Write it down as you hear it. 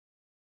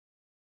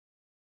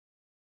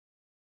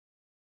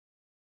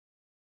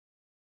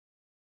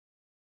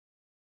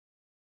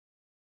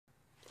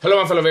Hello,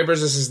 my fellow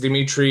vapors. This is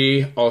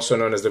Dimitri, also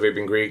known as the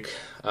Vaping Greek.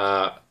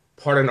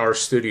 Pardon our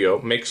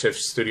studio, makeshift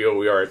studio.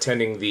 We are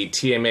attending the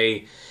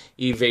TMA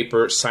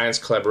E-Vapor Science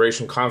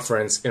Collaboration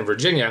Conference in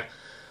Virginia.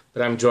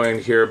 But I'm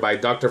joined here by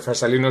Dr.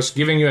 Frasalinos,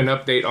 giving you an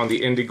update on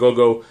the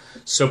Indiegogo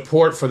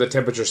support for the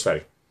temperature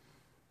study.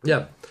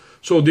 Yeah.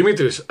 So,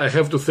 Dimitris, I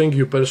have to thank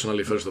you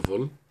personally, first of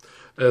all,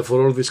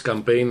 for all this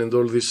campaign and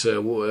all this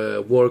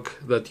work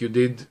that you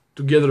did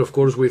together, of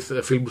course, with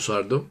Phil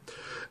Busardo.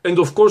 And,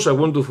 of course, I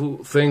want to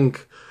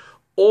thank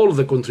all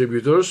the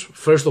contributors,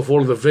 first of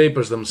all, the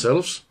vapers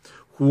themselves,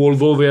 who,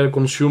 although they are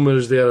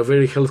consumers, they are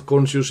very health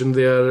conscious and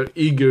they are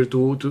eager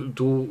to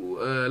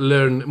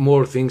learn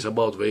more things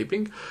about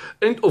vaping.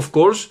 And, of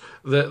course,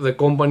 the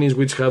companies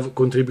which have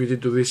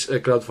contributed to this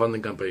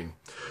crowdfunding campaign.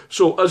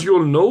 So, as you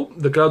all know,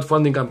 the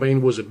crowdfunding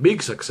campaign was a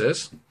big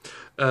success.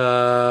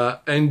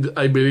 And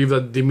I believe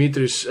that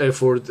Dimitris'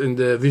 effort and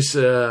this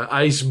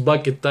ice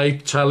bucket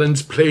type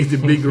challenge played a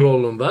big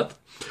role on that.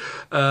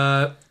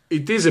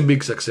 It is a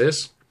big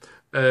success.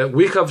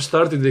 We have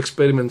started the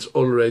experiments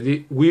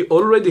already. We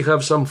already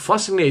have some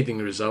fascinating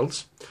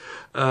results.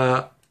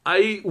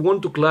 I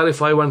want to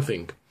clarify one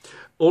thing.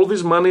 All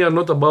this money are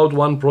not about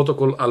one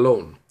protocol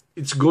alone.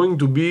 It's going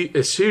to be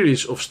a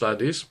series of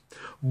studies,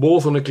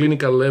 both on a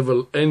clinical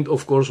level and,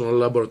 of course, on a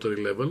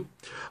laboratory level,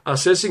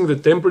 assessing the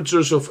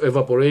temperatures of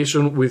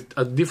evaporation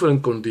at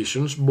different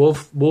conditions,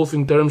 both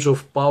in terms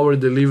of power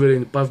delivery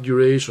and path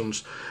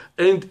durations,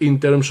 and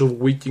in terms of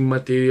wicking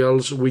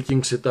materials,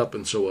 wicking setup,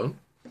 and so on.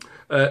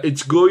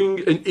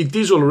 It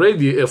is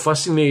already a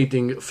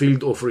fascinating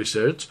field of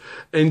research,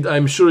 and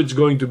I'm sure it's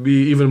going to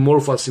be even more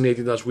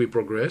fascinating as we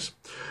progress.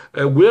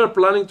 We are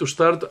planning to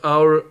start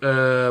our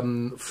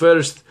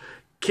first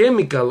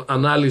chemical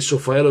analysis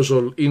of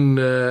aerosol in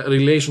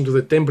relation to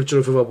the temperature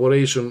of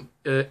evaporation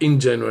in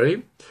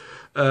January.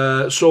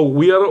 So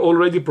we are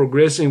already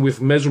progressing with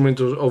measurement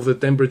of the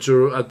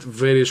temperature at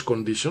various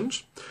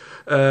conditions.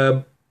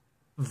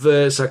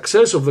 The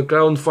success of the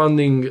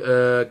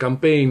crowdfunding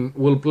campaign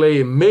will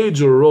play a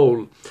major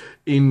role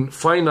in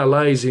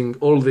finalizing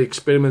all the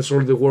experiments,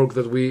 all the work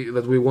that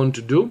we want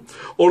to do.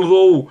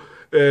 Although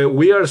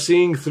we are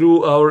seeing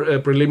through our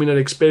preliminary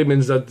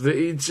experiments that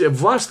it's a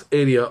vast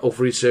area of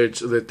research,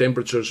 the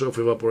temperatures of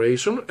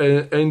evaporation,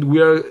 and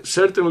we are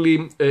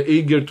certainly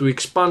eager to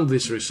expand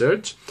this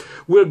research.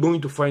 We're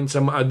going to find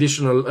some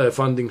additional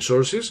funding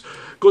sources,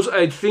 because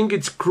I think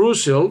it's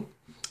crucial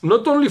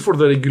not only for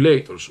the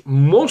regulators,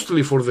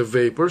 mostly for the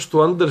vapors,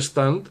 to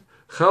understand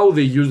how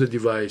they use the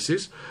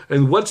devices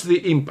and what's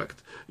the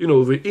impact. You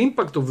know, the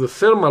impact of the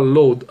thermal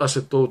load as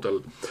a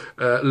total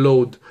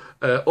load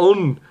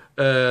on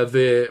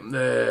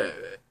the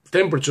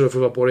temperature of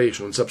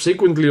evaporation,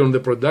 subsequently on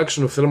the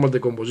production of thermal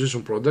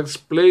decomposition products,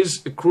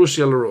 plays a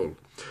crucial role.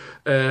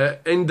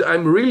 And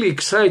I'm really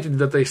excited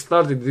that I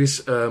started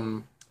this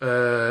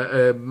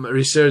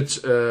research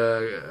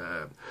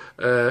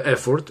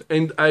effort,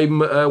 and I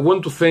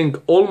want to thank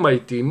all my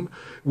team,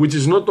 which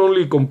is not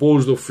only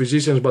composed of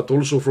physicians but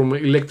also from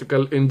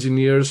electrical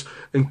engineers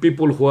and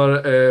people who are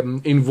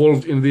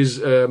involved in these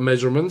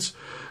measurements.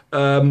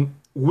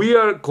 We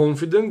are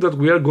confident that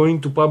we are going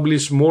to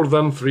publish more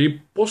than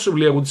 3,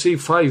 possibly I would say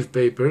 5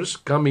 papers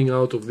coming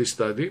out of this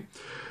study,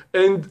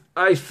 and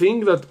I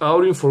think that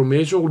our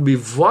information will be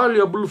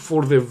valuable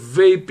for the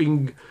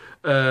vaping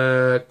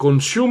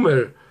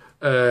consumer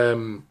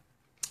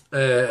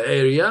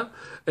area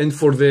and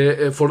for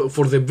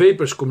the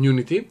vapers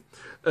community,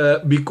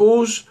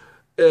 because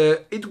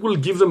it will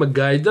give them a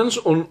guidance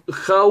on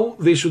how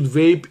they should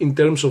vape in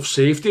terms of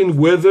safety and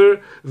whether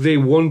they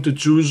want to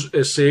choose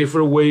a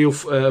safer way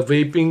of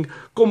vaping,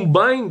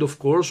 combined, of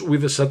course,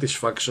 with the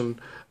satisfaction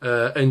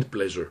and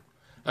pleasure.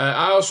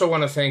 I also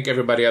want to thank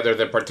everybody out there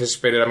that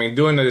participated. I mean,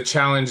 doing the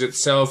challenge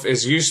itself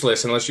is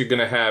useless unless you're going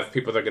to have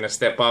people that are going to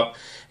step up.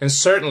 And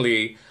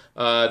certainly,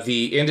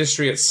 the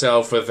industry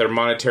itself with their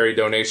monetary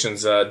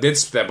donations did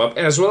step up,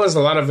 and as well as a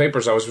lot of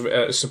vapors. I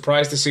was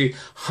surprised to see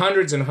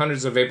hundreds and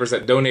hundreds of vapors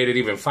that donated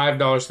even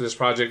 $5 to this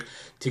project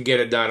to get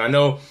it done. I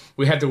know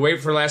we had to wait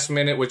for last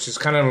minute, which is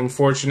kind of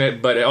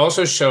unfortunate, but it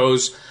also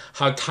shows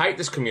how tight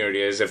this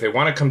community is if they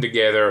want to come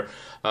together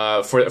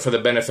for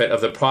the benefit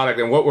of the product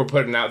and what we're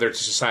putting out there to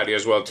society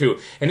as well too.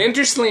 And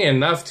interestingly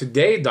enough,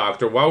 today,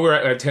 Doctor, while we're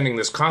attending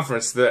this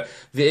conference, the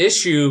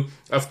issue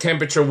of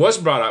temperature was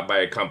brought up by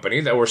a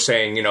company that were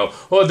saying, you know,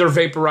 oh, they're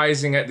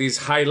vaporizing at these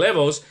high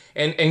levels,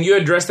 and you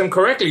addressed them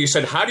correctly. You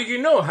said, how do you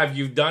know? Have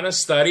you done a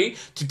study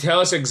to tell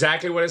us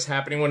exactly what is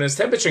happening when it's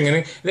temperaturing?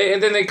 And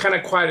then they kind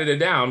of quieted it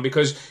down,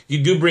 because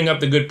you do bring up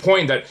the good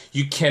point that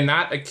you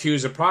cannot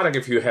accuse a product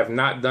if you have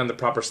not done the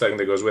proper studying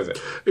that goes with it.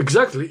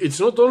 Exactly. It's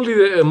not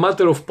only a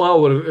matter of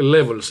power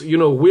levels. You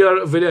know, we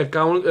are very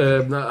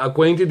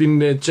acquainted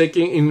in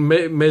checking, in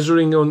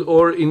measuring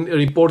or in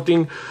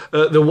reporting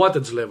the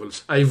wattage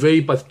levels. I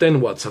vape at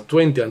 10 watts, at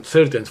 20 and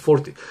 30 and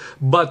 40.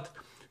 But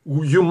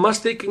you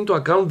must take into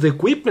account the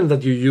equipment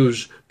that you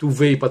use to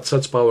vape at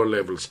such power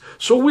levels.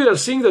 So we are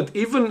seeing that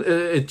even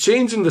a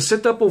change in the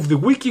setup of the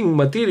wicking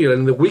material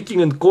and the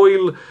wicking and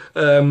coil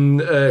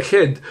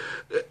head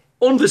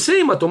on the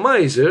same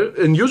atomizer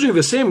and using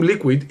the same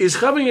liquid is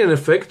having an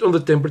effect on the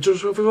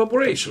temperatures of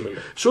evaporation.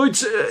 So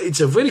it's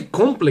a very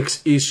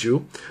complex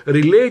issue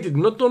related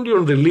not only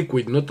on the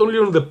liquid, not only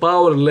on the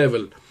power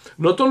level,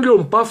 not only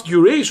on path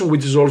duration,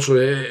 which is also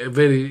a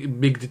very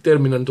big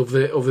determinant of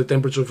the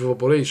temperature of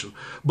evaporation,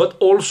 but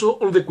also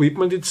on the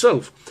equipment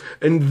itself.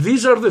 And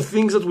these are the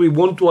things that we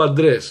want to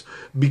address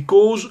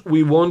because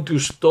we want to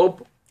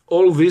stop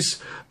all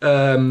this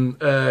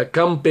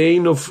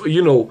campaign of,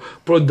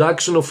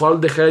 production of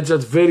aldehydes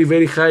at very,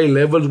 very high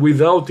levels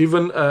without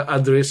even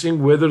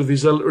addressing whether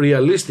these are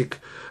realistic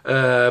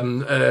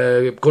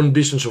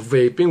conditions of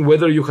vaping,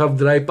 whether you have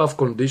dry puff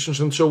conditions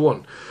and so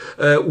on.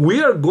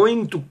 We are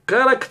going to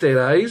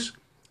characterize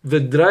the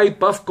dry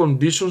puff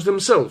conditions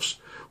themselves.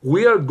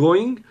 We are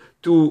going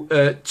to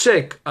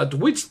check at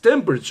which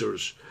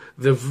temperatures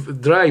the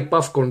dry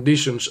puff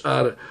conditions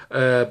are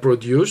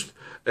produced,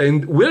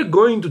 and we're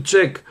going to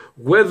check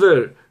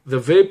whether the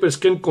vapors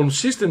can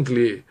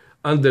consistently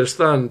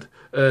understand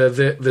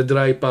the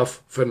dry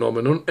puff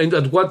phenomenon and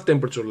at what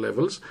temperature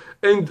levels.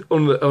 And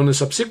on a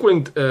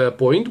subsequent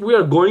point, we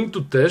are going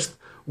to test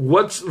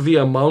what's the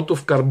amount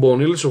of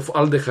carbonyls of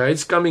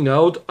aldehydes coming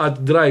out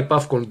at dry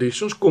puff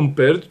conditions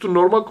compared to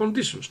normal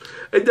conditions.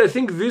 And I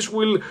think this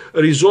will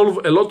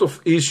resolve a lot of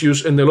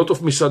issues and a lot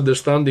of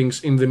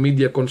misunderstandings in the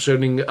media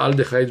concerning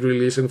aldehyde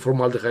release and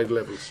formaldehyde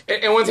levels.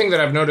 And one thing that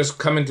I've noticed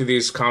coming to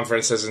these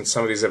conferences and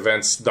some of these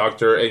events,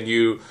 Doctor, and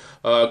you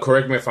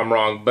correct me if I'm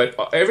wrong, but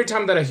every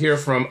time that I hear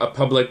from a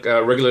public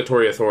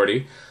regulatory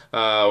authority,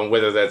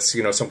 whether that's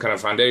some kind of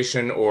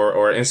foundation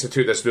or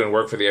institute that's doing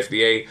work for the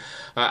FDA,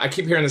 I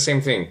keep hearing the same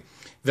thing.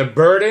 The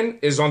burden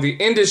is on the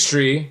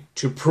industry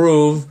to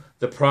prove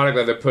the product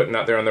that they're putting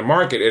out there on the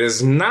market. It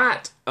is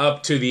not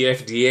up to the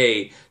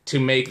FDA to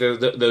make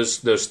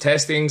those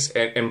testings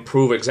and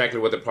prove exactly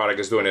what the product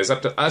is doing. It's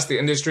up to us, the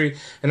industry,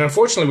 and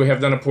unfortunately we have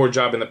done a poor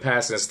job in the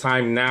past, and it's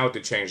time now to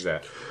change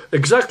that.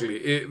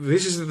 Exactly.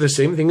 This is the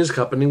same thing is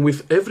happening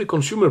with every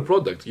consumer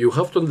product. You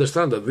have to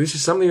understand that this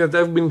is something that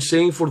I've been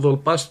saying for the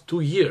past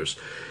 2 years.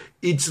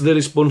 It's the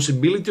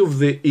responsibility of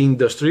the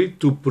industry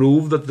to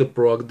prove that the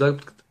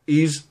product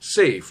is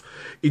safe.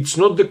 It's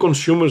not the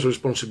consumer's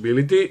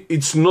responsibility.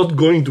 It's not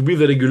going to be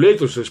the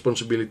regulator's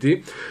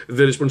responsibility.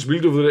 The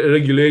responsibility of the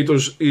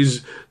regulators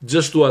is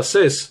just to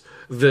assess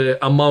the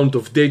amount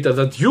of data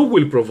that you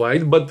will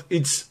provide, but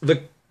it's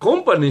the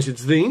companies,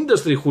 it's the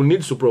industry who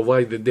needs to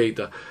provide the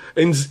data.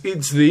 And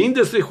it's the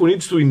industry who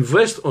needs to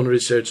invest on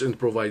research and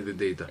provide the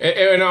data.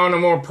 And on a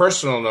more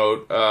personal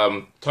note,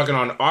 talking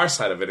on our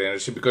side of it,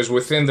 industry, because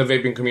within the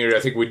vaping community, I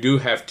think we do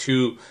have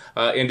two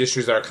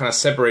industries that are kind of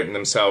separating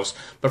themselves.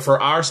 But for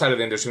our side of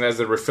the industry, that's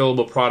the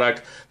refillable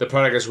product, the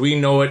product as we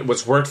know it,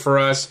 what's worked for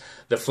us,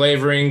 the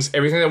flavorings,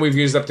 everything that we've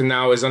used up to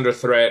now is under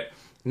threat.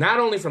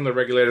 Not only from the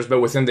regulators, but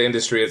within the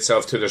industry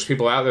itself, too. There's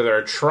people out there that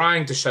are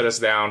trying to shut us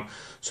down.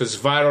 So it's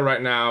vital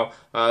right now.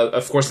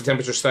 Of course, the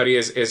temperature study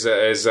is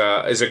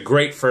a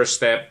great first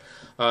step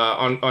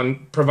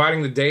on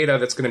providing the data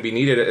that's going to be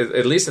needed,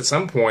 at least at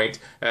some point,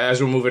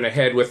 as we're moving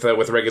ahead with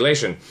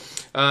regulation.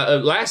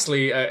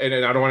 Lastly, and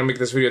I don't want to make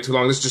this video too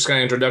long, this is just kind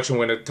of introduction.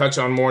 We're going to touch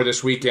on more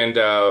this weekend.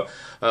 We're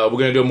going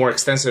to do a more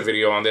extensive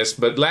video on this.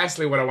 But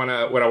lastly, what I want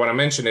to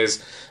mention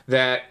is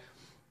that,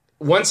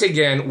 once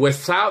again,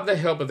 without the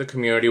help of the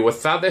community,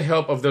 without the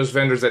help of those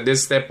vendors that did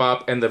step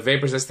up and the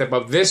vapors that step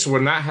up, this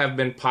would not have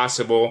been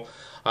possible.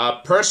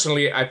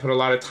 Personally, I put a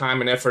lot of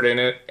time and effort in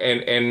it,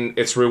 and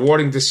it's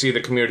rewarding to see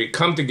the community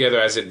come together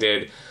as it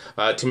did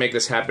to make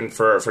this happen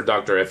for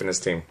Dr. F and his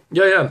team.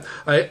 Yeah.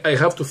 I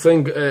have to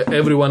thank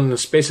everyone,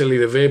 especially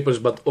the vapors,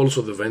 but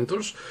also the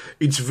vendors.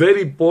 It's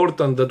very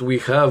important that we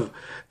have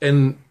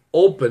an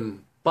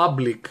open,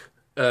 public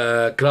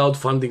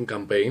crowdfunding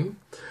campaign.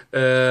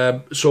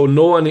 So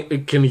no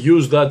one can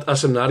use that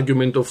as an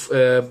argument of,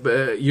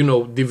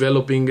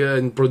 developing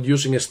and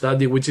producing a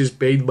study which is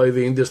paid by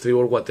the industry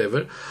or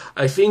whatever.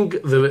 I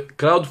think the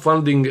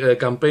crowdfunding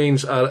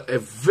campaigns are a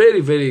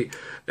very, very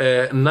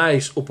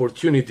nice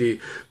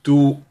opportunity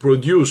to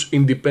produce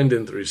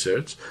independent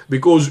research,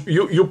 because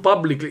you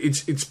publicly,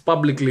 it's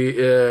publicly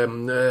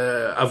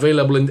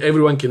available, and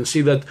everyone can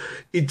see that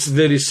it's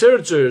the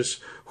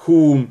researchers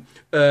who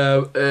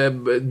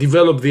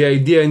develop the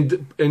idea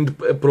and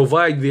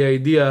provide the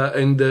idea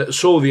and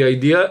show the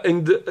idea,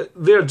 and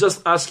they're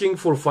just asking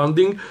for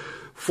funding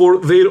for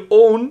their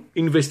own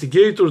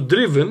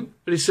investigator-driven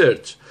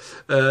research.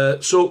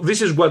 So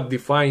this is what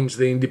defines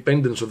the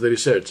independence of the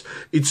research.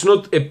 It's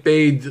not a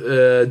paid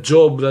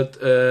job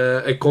that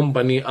a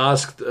company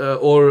asked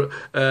or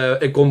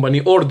a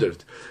company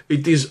ordered.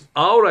 It is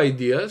our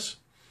ideas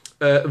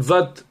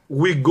that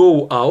we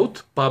go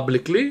out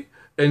publicly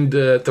and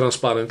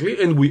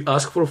transparently, and we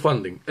ask for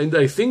funding. And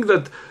I think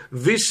that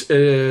this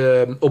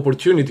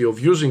opportunity of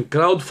using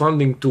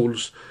crowdfunding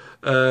tools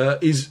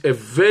is a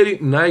very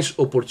nice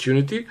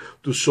opportunity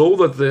to show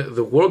that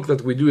the work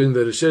that we do and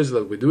the research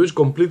that we do is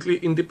completely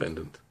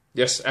independent.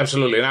 Yes,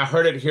 absolutely. And I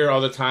heard it here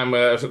all the time,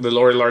 the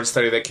Lori Large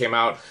study that came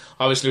out.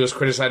 Obviously, it was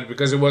criticized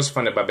because it was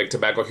funded by Big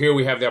Tobacco. Here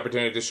we have the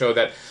opportunity to show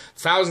that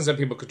thousands of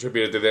people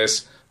contributed to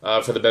this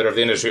for the better of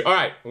the industry. All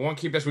right, we won't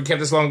keep this. We kept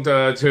this long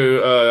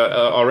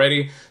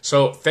already.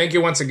 So thank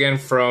you once again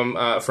from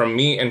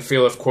me and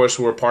Phil, of course,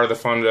 who were part of the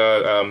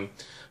fund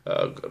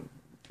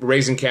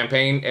raising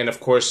campaign, and of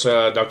course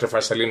Dr.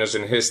 Farsalinos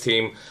and his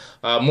team.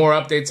 More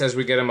updates as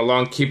we get them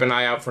along. Keep an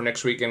eye out for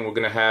next weekend. We're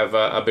going to have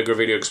a bigger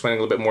video explaining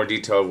a little bit more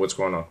detail of what's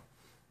going on.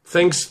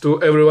 Thanks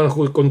to everyone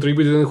who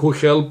contributed and who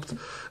helped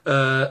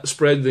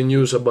spread the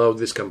news about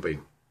this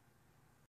campaign.